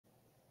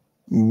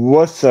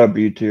What's up,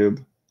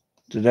 YouTube?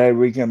 Today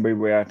we're gonna be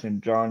reacting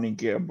Johnny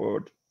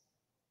Gilbert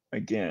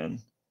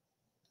again.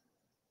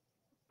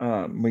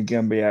 We're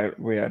gonna be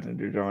reacting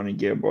to Johnny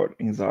Gilbert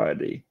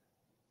Anxiety.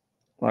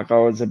 Like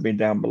always, it'll be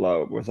down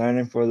below. Without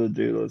any further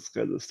ado, let's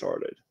get this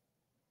started.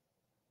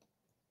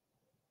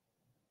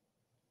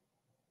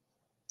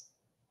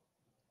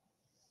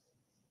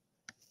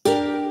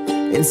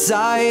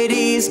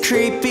 Anxiety's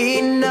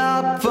creeping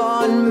up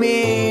on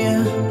me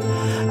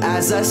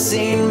as I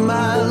sing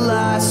my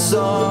last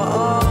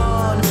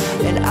song,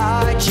 and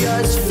I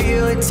just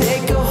feel it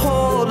take a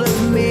hold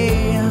of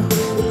me,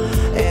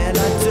 and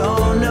I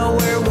don't know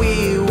where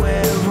we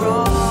went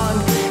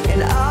wrong,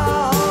 and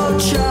I'll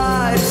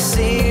try to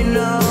sing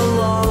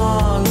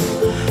along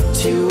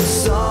to a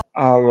song.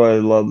 I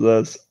really love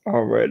this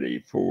already,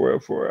 for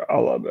real. I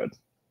love it.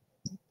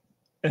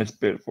 It's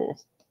beautiful.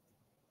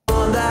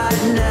 That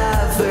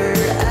never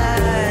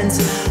ends.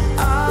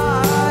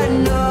 I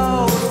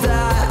know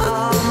that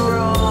I'm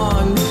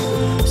wrong,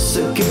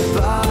 so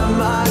goodbye,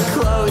 my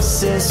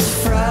closest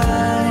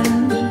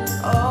friend.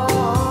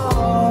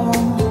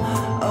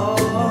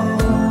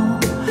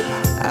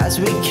 As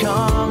we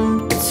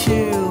come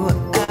to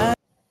end.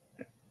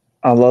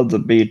 I love the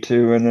beat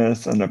too in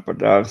this, and the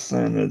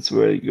production. It's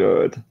really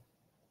good.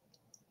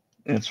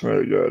 It's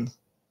really good.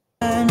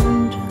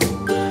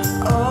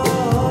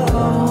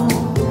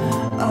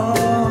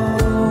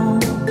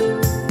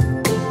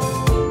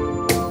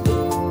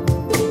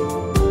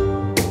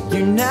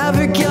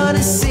 Never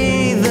gonna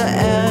see the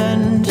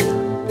end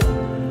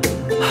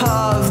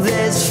of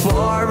this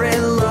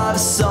foreign love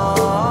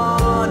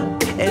song,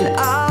 and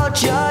I'll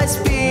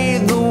just be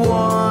the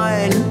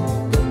one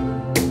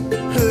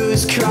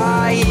who's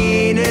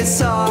crying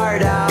his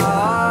heart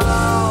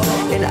out,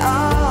 and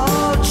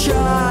I'll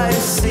try to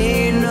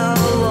sing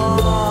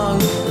along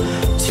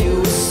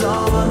to a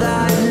song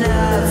that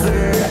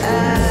never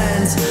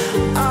ends.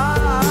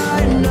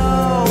 I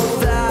know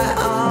that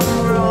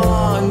I'm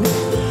wrong,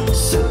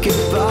 so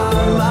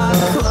goodbye, my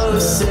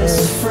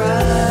closest friend.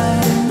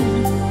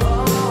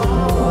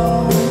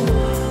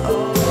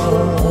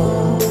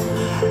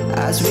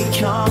 As we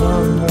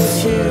come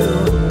to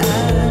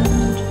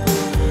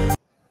end.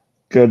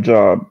 Good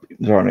job,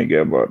 Johnny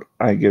Gilbert.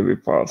 I give you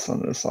props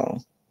on this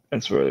song.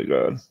 It's really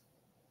good.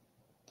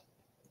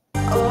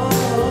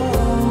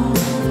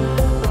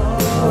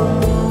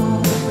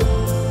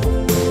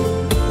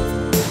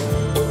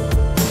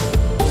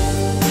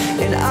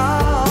 And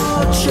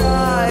I'll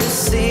try to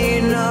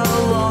sing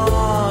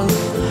along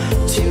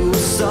to a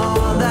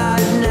song that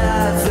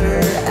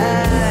never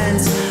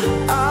ends.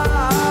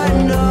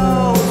 I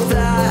know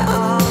that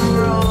I'm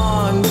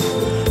wrong,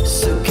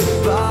 so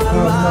goodbye,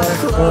 my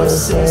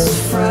closest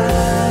friend.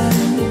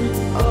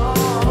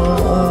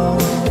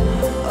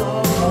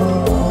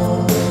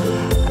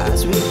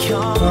 As we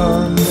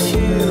come to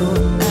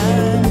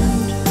end.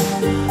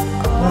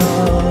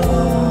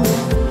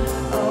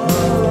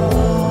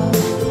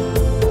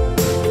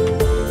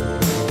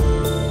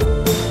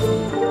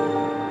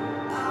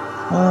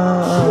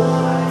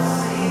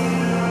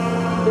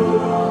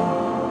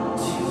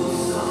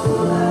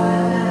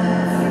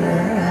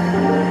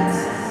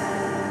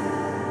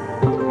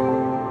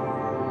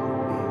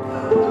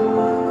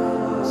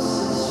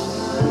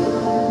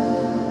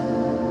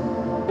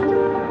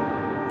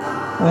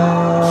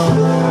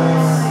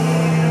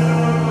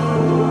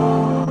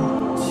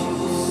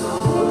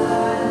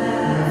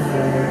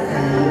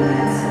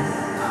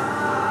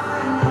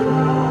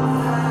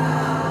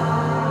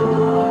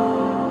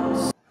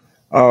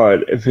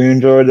 Alright, if you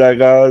enjoyed that,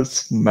 guys,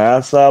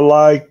 smash that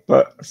like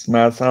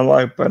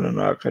button,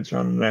 and I'll catch you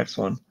on the next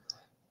one.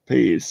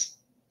 Peace.